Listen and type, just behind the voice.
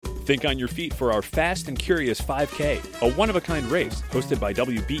Think on your feet for our Fast and Curious 5K, a one-of-a-kind race hosted by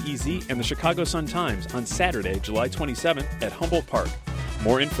WBEZ and the Chicago Sun-Times on Saturday, July 27th at Humboldt Park.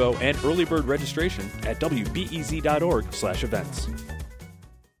 More info and early bird registration at wbez.org/events.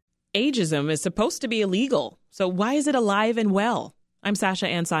 Ageism is supposed to be illegal, so why is it alive and well? I'm Sasha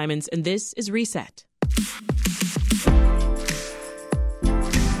Ann Simons, and this is Reset.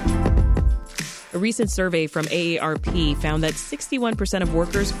 A recent survey from AARP found that 61% of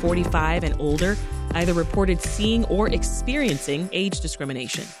workers 45 and older either reported seeing or experiencing age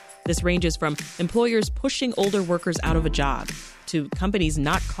discrimination. This ranges from employers pushing older workers out of a job to companies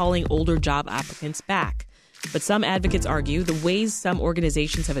not calling older job applicants back. But some advocates argue the ways some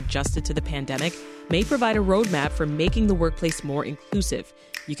organizations have adjusted to the pandemic may provide a roadmap for making the workplace more inclusive.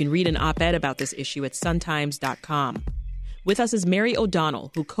 You can read an op-ed about this issue at suntimes.com. With us is Mary O'Donnell,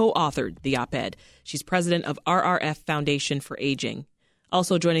 who co-authored the op-ed. She's president of RRF Foundation for Aging.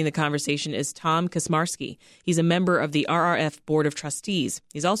 Also joining the conversation is Tom Kaczmarski. He's a member of the RRF Board of Trustees.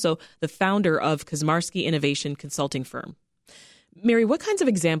 He's also the founder of Kaczmarski Innovation Consulting Firm. Mary, what kinds of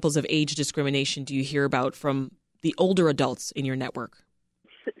examples of age discrimination do you hear about from the older adults in your network?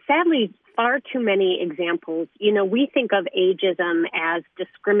 Sadly, far too many examples. We think of ageism as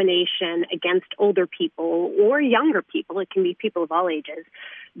discrimination against older people or younger people. It can be people of all ages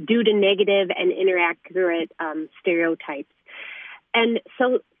due to negative and inaccurate stereotypes. And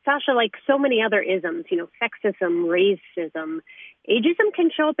so, Sasha, like so many other isms, sexism, racism, ageism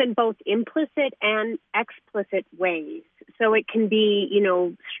can show up in both implicit and explicit ways. So it can be,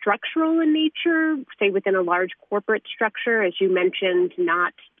 structural in nature, say within a large corporate structure, as you mentioned,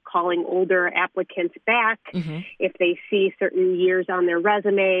 not calling older applicants back if they see certain years on their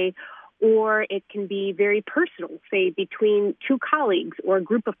resume, or it can be very personal, say between two colleagues or a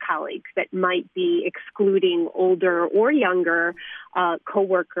group of colleagues that might be excluding older or younger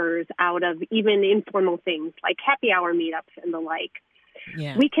coworkers out of even informal things like happy hour meetups and the like.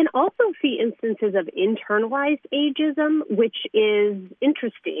 Yeah. We can also see instances of internalized ageism, which is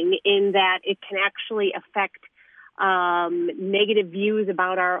interesting in that it can actually affect negative views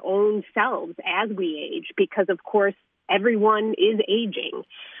about our own selves as we age, because, of course, everyone is aging.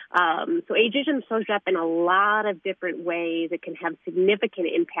 So ageism shows up in a lot of different ways. It can have significant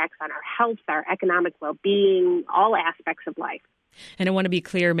impacts on our health, our economic well-being, all aspects of life. And I want to be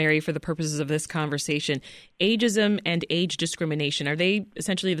clear, Mary, for the purposes of this conversation, ageism and age discrimination, are they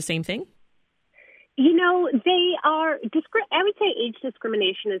essentially the same thing? They are. I would say age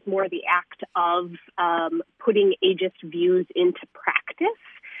discrimination is more the act of putting ageist views into practice,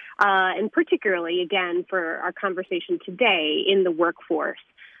 and particularly, again, for our conversation today, in the workforce.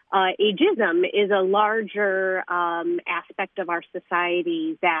 Ageism is a larger aspect of our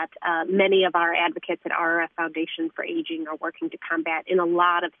society that many of our advocates at RRF Foundation for Aging are working to combat in a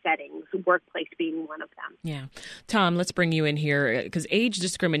lot of settings, workplace being one of them. Yeah. Tom, let's bring you in here, because age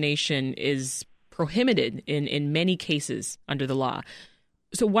discrimination is prohibited in many cases under the law.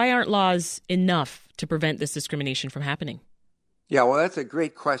 So why aren't laws enough to prevent this discrimination from happening? Yeah, well, that's a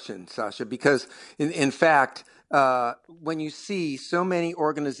great question, Sasha, because in fact, when you see so many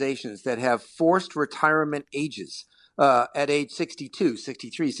organizations that have forced retirement ages at age 62,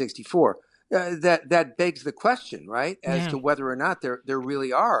 63, 64, that begs the question, right, as to whether or not there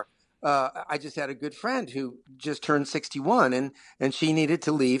really are. I just had a good friend who just turned 61, and she needed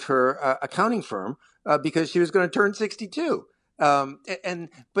to leave her accounting firm because she was going to turn 62. But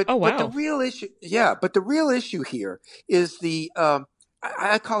the real issue, but the real issue here is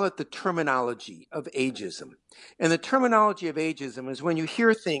I call it the terminology of ageism. And the terminology of ageism is when you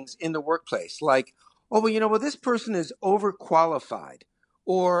hear things in the workplace like, this person is overqualified,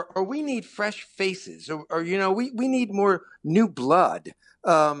 or we need fresh faces, or we need more new blood.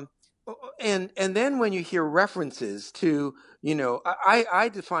 And then when you hear references to,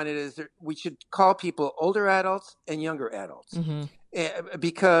 I define it as we should call people older adults and younger adults. Mm-hmm.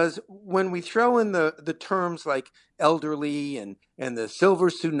 Because when we throw in the terms like elderly and the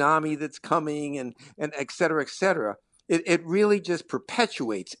silver tsunami that's coming and et cetera, it really just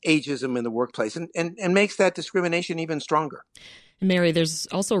perpetuates ageism in the workplace and makes that discrimination even stronger. Mary, there's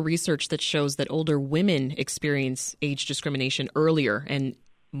also research that shows that older women experience age discrimination earlier and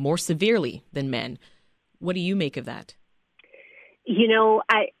more severely than men. What do you make of that?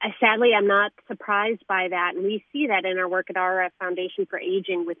 Sadly, I'm not surprised by that. And we see that in our work at RRF Foundation for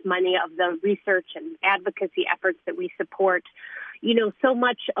Aging with many of the research and advocacy efforts that we support. So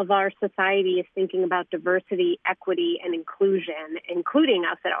much of our society is thinking about diversity, equity, and inclusion, including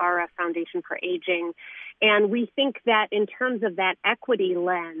us at RRF Foundation for Aging. And we think that in terms of that equity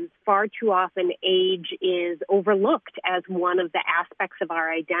lens, far too often age is overlooked as one of the aspects of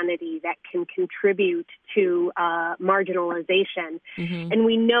our identity that can contribute to marginalization. Mm-hmm. And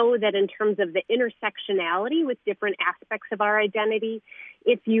we know that in terms of the intersectionality with different aspects of our identity,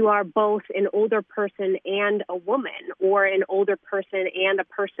 if you are both an older person and a woman, or an older person and a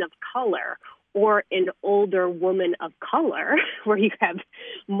person of color, or an older woman of color, where you have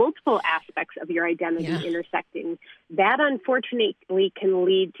multiple aspects of your identity intersecting, that unfortunately can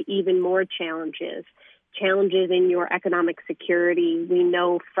lead to even more challenges in your economic security. We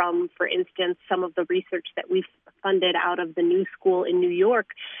know from, for instance, some of the research that we've funded out of the New School in New York,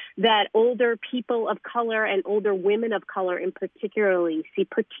 that older people of color and older women of color in particularly see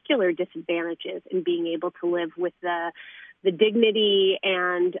particular disadvantages in being able to live with the dignity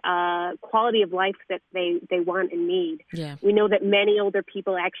and quality of life that they want and need. Yeah. We know that many older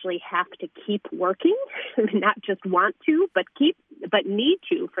people actually have to keep working, not just want to, but need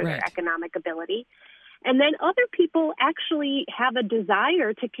to for their economic ability. And then other people actually have a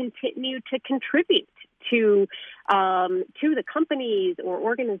desire to continue to contribute to the companies or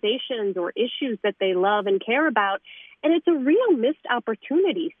organizations or issues that they love and care about. And it's a real missed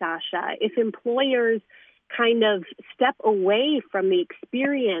opportunity, Sasha, if employers kind of step away from the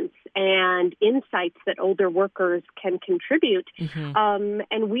experience and insights that older workers can contribute. Mm-hmm.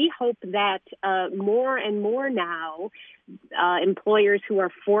 And we hope that more and more now, employers who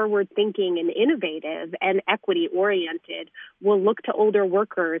are forward-thinking and innovative and equity-oriented will look to older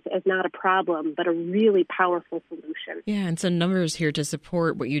workers as not a problem, but a really powerful solution. Yeah, and some numbers here to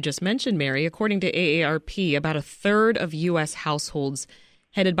support what you just mentioned, Mary. According to AARP, about a third of U.S. households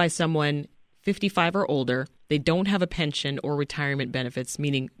headed by someone 55 or older, they don't have a pension or retirement benefits,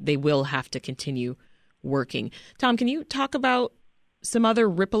 meaning they will have to continue working. Tom, can you talk about some other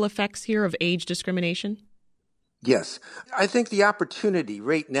ripple effects here of age discrimination? Yes. I think the opportunity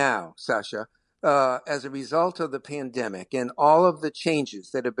right now, Sasha, as a result of the pandemic and all of the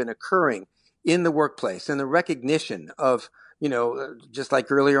changes that have been occurring in the workplace and the recognition of, just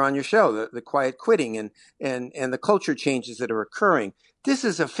like earlier on your show, the quiet quitting and the culture changes that are occurring, this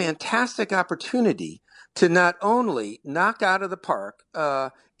is a fantastic opportunity to not only knock out of the park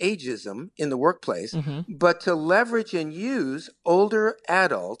ageism in the workplace, mm-hmm. but to leverage and use older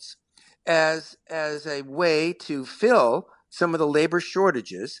adults as a way to fill some of the labor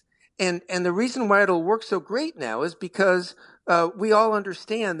shortages. And the reason why it'll work so great now is because we all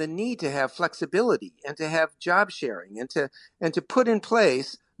understand the need to have flexibility and to have job sharing and to put in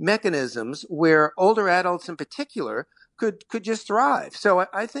place mechanisms where older adults in particular could just thrive. So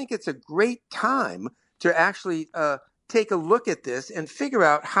I think it's a great time to actually take a look at this and figure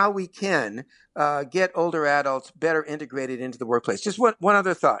out how we can get older adults better integrated into the workplace. Just one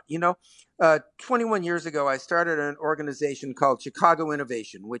other thought. 21 years ago, I started an organization called Chicago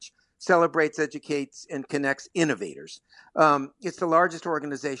Innovation, which celebrates, educates, and connects innovators. It's the largest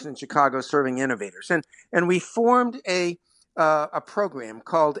organization in Chicago serving innovators. And we formed a program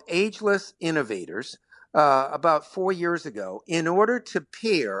called Ageless Innovators about 4 years ago in order to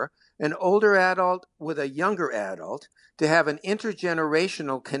pair an older adult with a younger adult to have an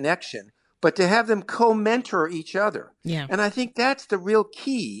intergenerational connection, but to have them co-mentor each other. Yeah. And I think that's the real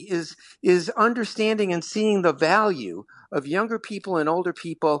key is understanding and seeing the value of younger people and older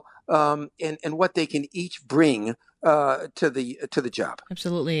people and what they can each bring to the job.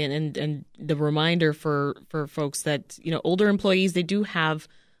 Absolutely. And the reminder for folks that, older employees, they do have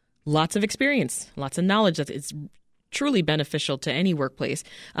lots of experience, lots of knowledge that it's truly beneficial to any workplace.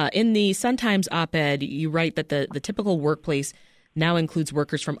 In the Sun-Times op-ed, you write that the typical workplace now includes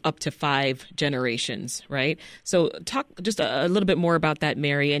workers from up to 5 generations, right? So talk just a little bit more about that,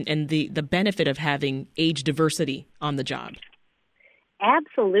 Mary, and the benefit of having age diversity on the job.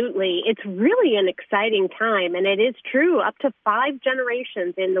 Absolutely. It's really an exciting time, and it is true, up to 5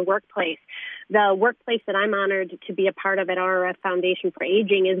 generations in the workplace. The workplace that I'm honored to be a part of at RRF Foundation for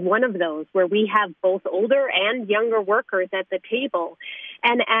Aging is one of those where we have both older and younger workers at the table.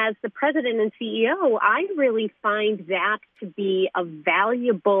 And as the president and CEO, I really find that to be a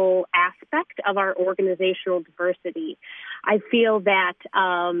valuable aspect of our organizational diversity. I feel that,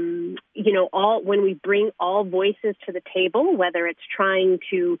 when we bring all voices to the table, whether it's trying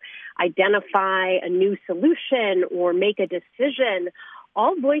to identify a new solution or make a decision,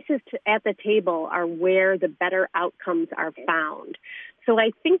 all voices at the table are where the better outcomes are found. So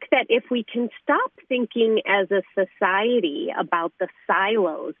I think that if we can stop thinking as a society about the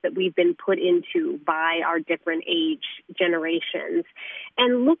silos that we've been put into by our different age generations,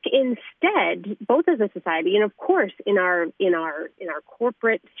 and look instead, both as a society and of course in our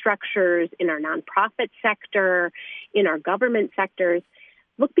corporate structures, in our nonprofit sector, in our government sectors,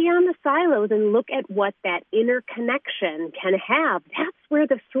 look beyond the silos and look at what that interconnection can have. That's where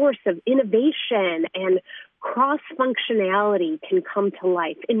the source of innovation and cross-functionality can come to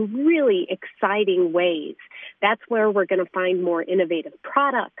life in really exciting ways. That's where we're going to find more innovative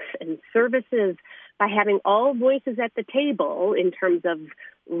products and services by having all voices at the table in terms of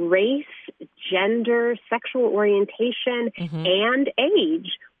race, gender, sexual orientation, and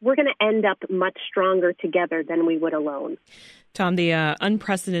age. We're going to end up much stronger together than we would alone. Tom, the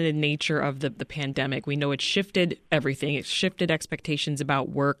unprecedented nature of the pandemic, we know it shifted everything. It shifted expectations about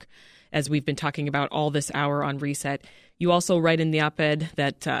work, as we've been talking about all this hour on Reset. You also write in the op-ed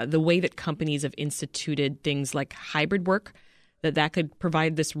that the way that companies have instituted things like hybrid work, that could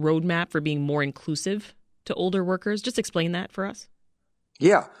provide this roadmap for being more inclusive to older workers. Just explain that for us.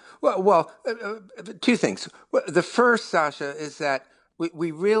 Yeah. Well, two things. The first, Sasha, is that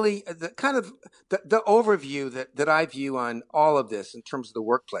we really, the overview that I view on all of this in terms of the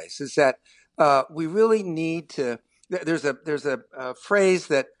workplace is that we really need to, there's a phrase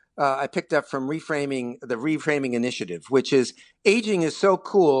that I picked up from the Reframing Initiative, which is aging is so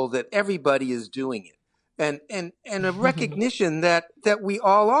cool that everybody is doing it. And a recognition that we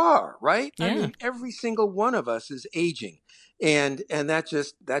all are, right? Yeah. I mean, every single one of us is aging. And that's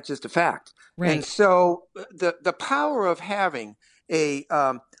just a fact. Right. And so the power of having a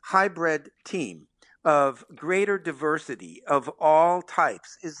hybrid team of greater diversity of all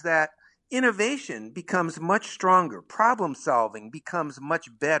types is that innovation becomes much stronger. Problem solving becomes much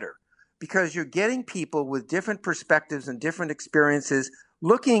better because you're getting people with different perspectives and different experiences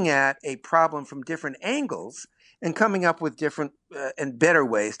looking at a problem from different angles and coming up with different and better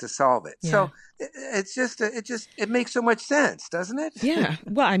ways to solve it. Yeah. So it makes so much sense, doesn't it? Yeah.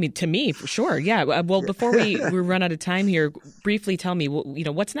 Well, I mean, to me, for sure. Yeah. Well, before we run out of time here, briefly tell me,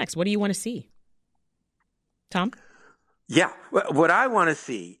 what's next? What do you want to see? Tom? Yeah. What I want to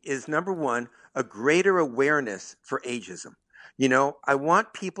see is, number one, a greater awareness for ageism. I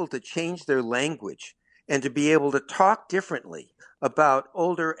want people to change their language and to be able to talk differently about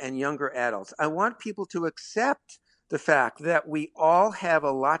older and younger adults. I want people to accept the fact that we all have a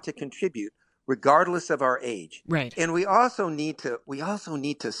lot to contribute regardless of our age. Right. And we also need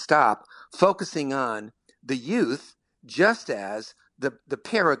to stop focusing on the youth just as the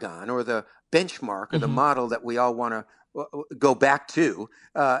paragon or the benchmark or the model that we all want to go back to,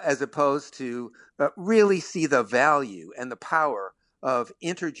 as opposed to really see the value and the power of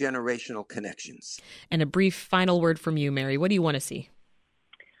intergenerational connections. And a brief final word from you, Mary. What do you want to see?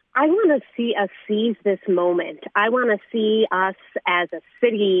 I want to see us seize this moment. I want to see us as a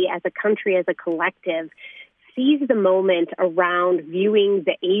city, as a country, as a collective, seize the moment around viewing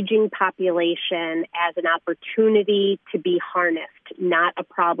the aging population as an opportunity to be harnessed, not a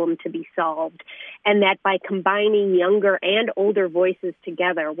problem to be solved. And that by combining younger and older voices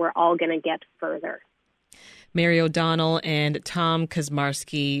together, we're all going to get further. Mary O'Donnell and Tom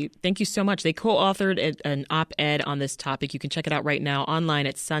Kaczmarski, thank you so much. They co-authored an op-ed on this topic. You can check it out right now online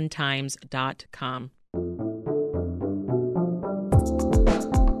at suntimes.com.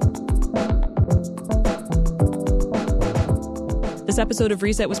 This episode of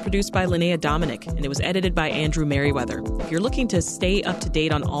Reset was produced by Linnea Dominic, and it was edited by Andrew Merriweather. If you're looking to stay up to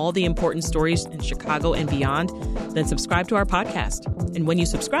date on all the important stories in Chicago and beyond, then subscribe to our podcast. And when you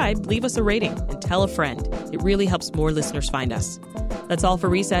subscribe, leave us a rating and tell a friend. It really helps more listeners find us. That's all for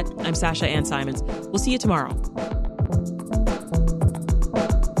Reset. I'm Sasha Ann Simons. We'll see you tomorrow.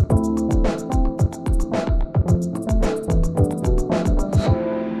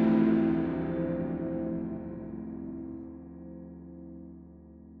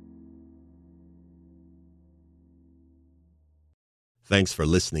 Thanks for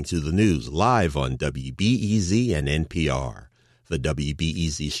listening to the news live on WBEZ and NPR. The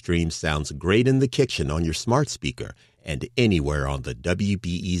WBEZ stream sounds great in the kitchen on your smart speaker and anywhere on the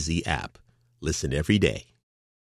WBEZ app. Listen every day.